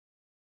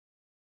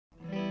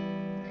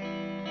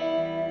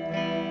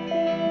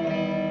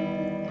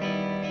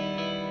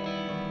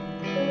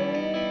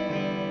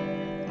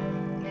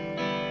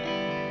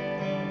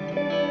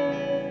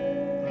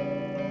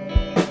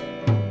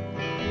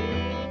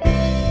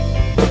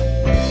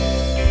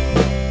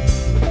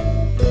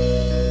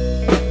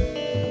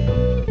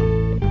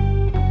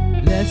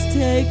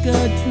take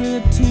a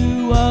trip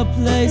to a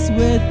place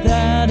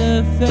without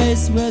a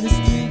face, where the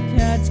street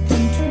cats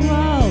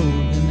control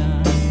the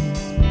night.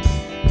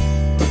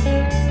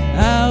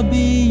 I'll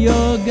be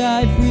your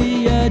guide,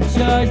 free of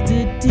charge,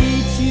 to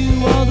teach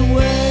you all the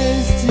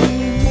ways to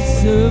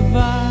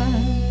survive.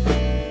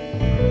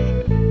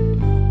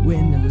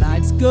 When the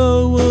lights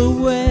go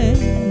away,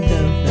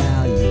 the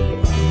value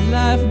of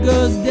life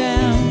goes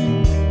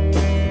down,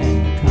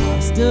 and the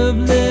cost of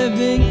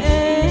living,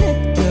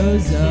 it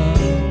goes up.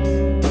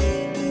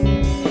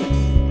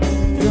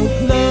 So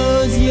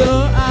close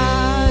your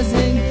eyes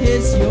and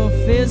kiss your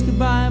fears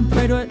goodbye, and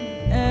pray to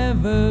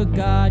whatever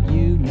God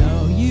you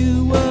know.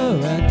 You were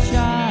a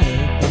child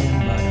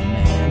then, but a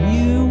man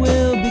you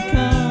will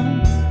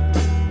become,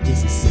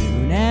 just as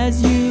soon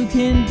as you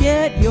can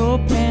get your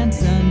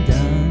pants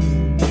undone.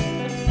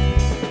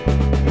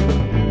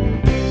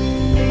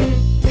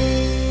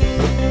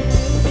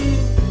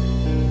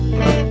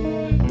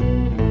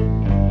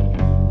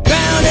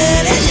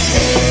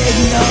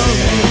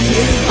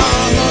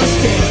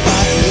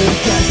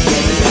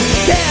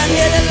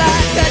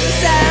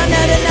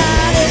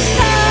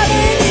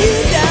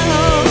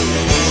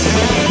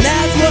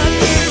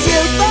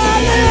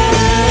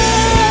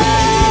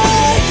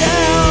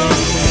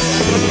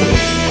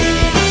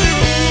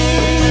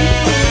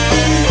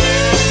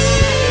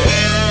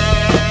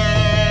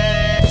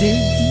 Dig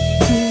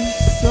your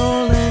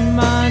soul and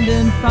mind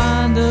and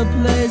find a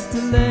place to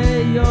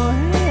lay your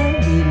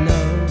heavy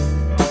load.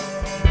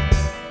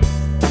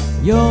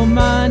 Your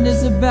mind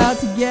is about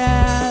to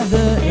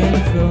gather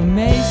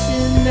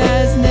information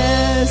that's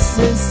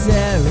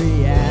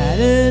necessary at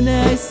an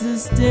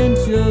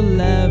existential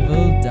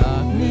level.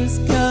 Darkness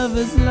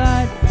covers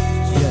light,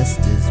 just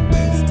as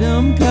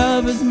wisdom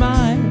covers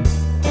mind.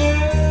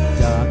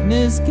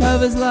 Darkness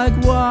covers like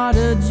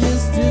water,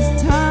 just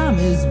as time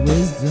is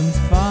wisdom's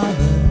father.